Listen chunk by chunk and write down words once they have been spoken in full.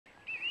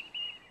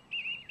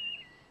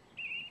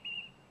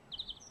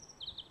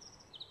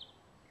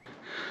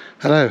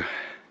Hello,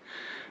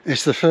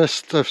 it's the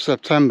 1st of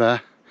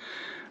September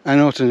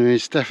and autumn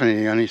is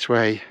definitely on its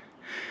way.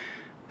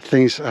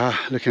 Things are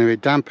looking a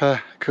bit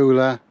damper,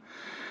 cooler,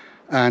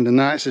 and the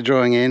nights are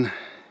drawing in.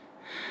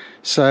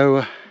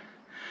 So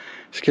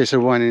it's a case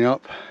of winding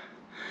up,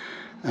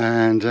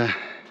 and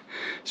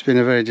it's been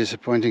a very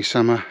disappointing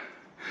summer.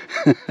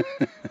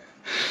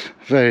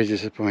 Very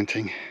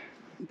disappointing.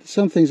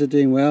 Some things are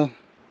doing well,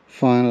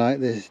 fine,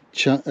 like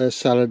the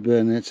salad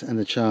burnets and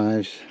the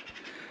chives,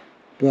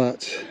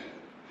 but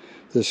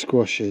the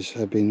squashes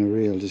have been a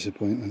real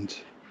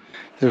disappointment.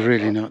 They've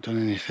really not done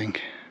anything.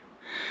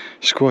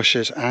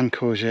 Squashes and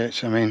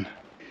courgettes, I mean.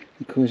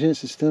 The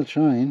courgettes are still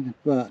trying,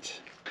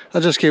 but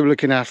I'll just keep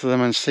looking after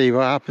them and see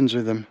what happens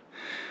with them.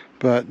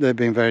 But they've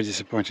been very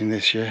disappointing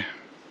this year.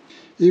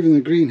 Even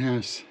the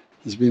greenhouse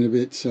has been a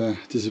bit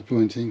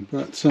disappointing,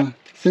 but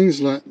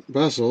things like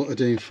basil are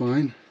doing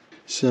fine.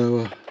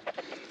 So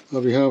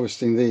I'll be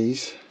harvesting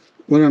these.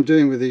 What I'm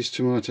doing with these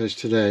tomatoes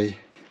today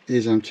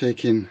is I'm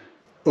taking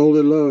all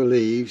the lower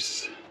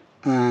leaves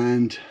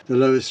and the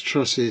lowest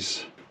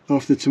trusses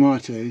off the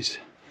tomatoes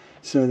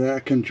so that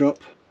I can drop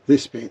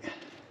this bit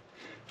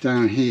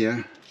down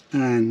here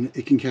and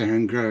it can carry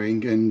on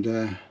growing, and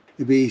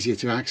it'll be easier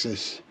to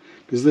access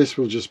because this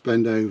will just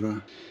bend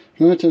over.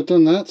 Right, I've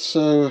done that,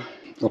 so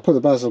I'll put the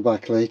basil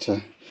back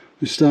later.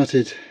 We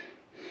started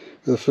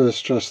with the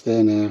first truss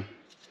there now,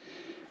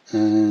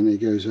 and it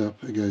goes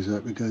up, it goes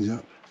up, it goes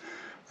up,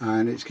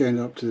 and it's going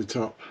up to the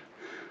top,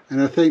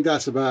 and I think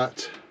that's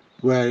about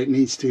where it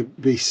needs to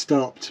be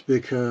stopped,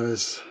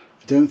 because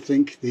I don't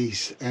think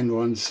these end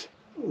ones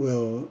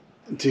will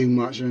do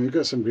much. I mean, we've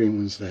got some green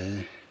ones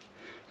there,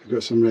 we've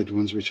got some red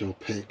ones which I'll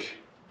pick.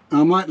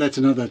 I might let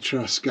another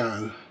truss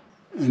go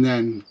and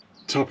then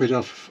top it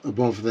off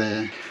above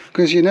there,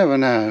 because you never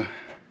know.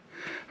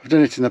 I've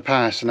done it in the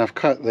past and I've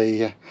cut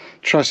the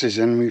trusses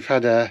and we've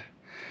had a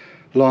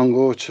long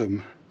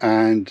autumn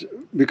and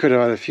we could have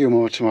had a few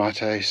more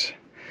tomatoes,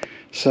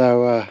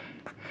 so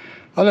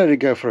I'll let it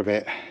go for a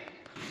bit.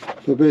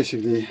 But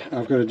basically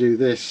I've got to do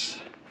this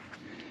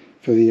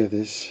for the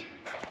others.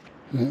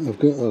 I've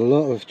got a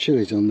lot of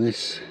chilies on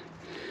this,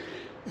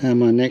 and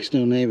my next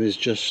door neighbour's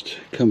just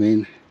come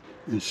in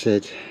and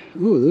said,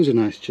 oh, those are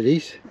nice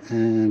chilies,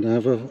 and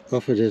I've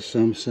offered her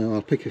some, so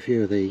I'll pick a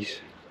few of these.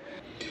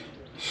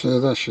 So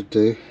that should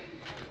do.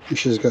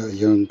 She's got a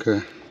young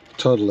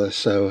toddler,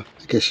 so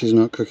I guess she's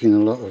not cooking a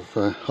lot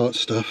of hot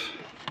stuff.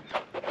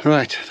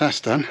 Right,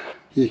 that's done.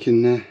 You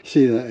can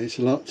see that it's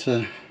a lot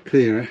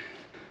clearer.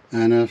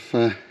 And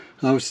I've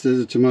harvested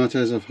the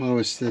tomatoes, I've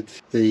harvested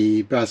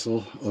the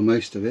basil, or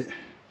most of it.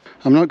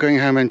 I'm not going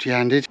home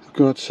empty-handed. I've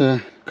got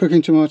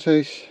cooking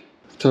tomatoes,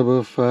 a tub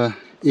of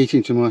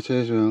eating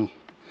tomatoes. Well,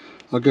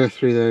 I'll go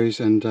through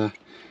those and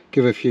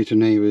give a few to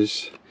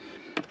neighbours.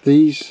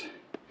 These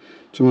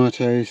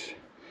tomatoes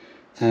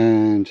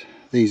and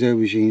these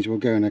aubergines will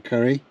go in a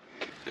curry.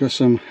 Got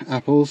some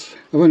apples.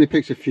 I've only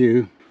picked a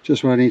few,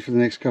 just what I need for the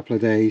next couple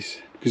of days,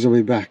 because I'll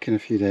be back in a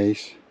few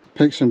days.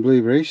 Picked some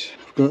blueberries.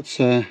 I've got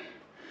a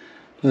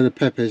load of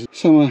peppers.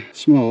 Some are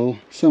small,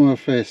 some are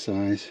fair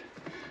size.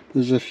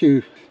 There's a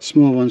few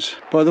small ones,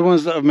 but the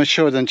ones that have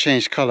matured and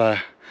changed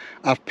colour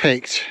I've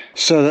picked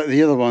so that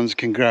the other ones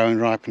can grow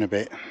and ripen a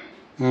bit.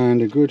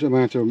 And a good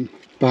amount of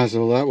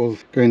basil that will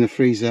go in the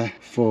freezer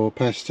for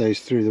pestos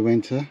through the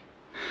winter.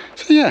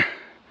 So yeah,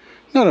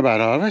 not a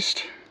bad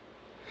harvest.